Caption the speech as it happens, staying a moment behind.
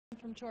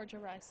from Georgia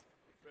rise.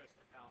 Address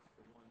the House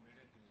for 1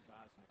 minute and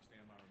advise and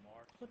extend my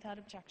remarks. Without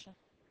objection.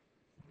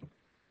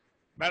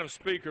 Madam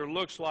Speaker,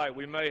 looks like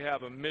we may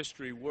have a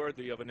mystery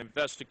worthy of an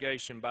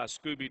investigation by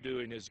Scooby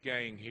Doo and his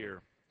gang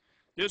here.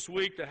 This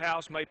week, the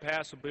House may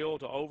pass a bill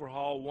to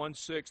overhaul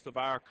 1/6 of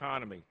our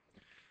economy.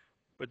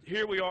 But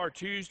here we are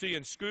Tuesday,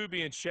 and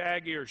Scooby and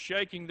Shaggy are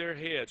shaking their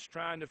heads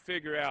trying to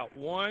figure out,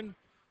 1,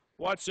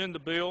 what's in the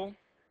bill,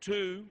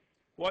 2,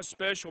 what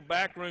special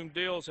backroom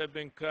deals have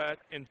been cut,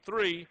 and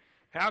 3,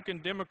 how can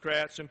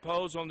Democrats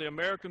impose on the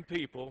American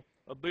people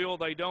a bill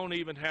they don't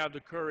even have the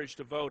courage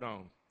to vote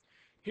on?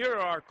 Here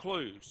are our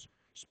clues.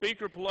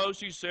 Speaker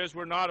Pelosi says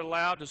we're not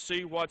allowed to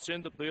see what's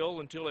in the bill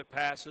until it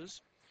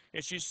passes,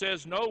 and she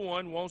says no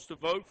one wants to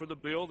vote for the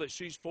bill that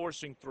she's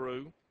forcing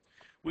through.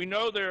 We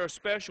know there are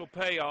special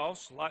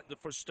payoffs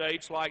for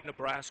states like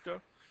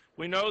Nebraska.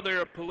 We know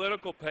there are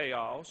political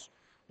payoffs.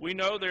 We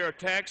know there are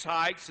tax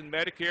hikes and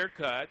Medicare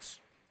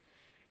cuts.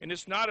 And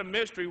it's not a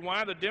mystery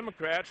why the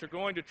Democrats are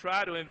going to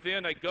try to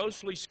invent a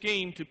ghostly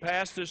scheme to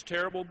pass this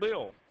terrible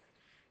bill.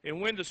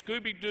 And when the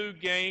Scooby Doo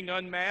gang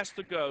unmasks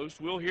the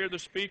ghost, we'll hear the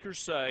Speaker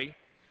say,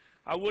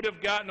 "I would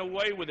have gotten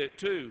away with it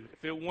too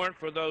if it weren't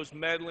for those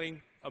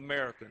meddling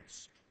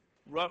Americans."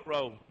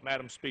 Ruh-roh,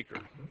 Madam Speaker.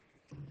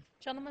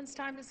 Gentleman's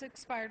time has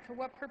expired. For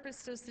what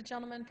purpose does the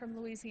gentleman from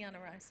Louisiana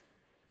rise?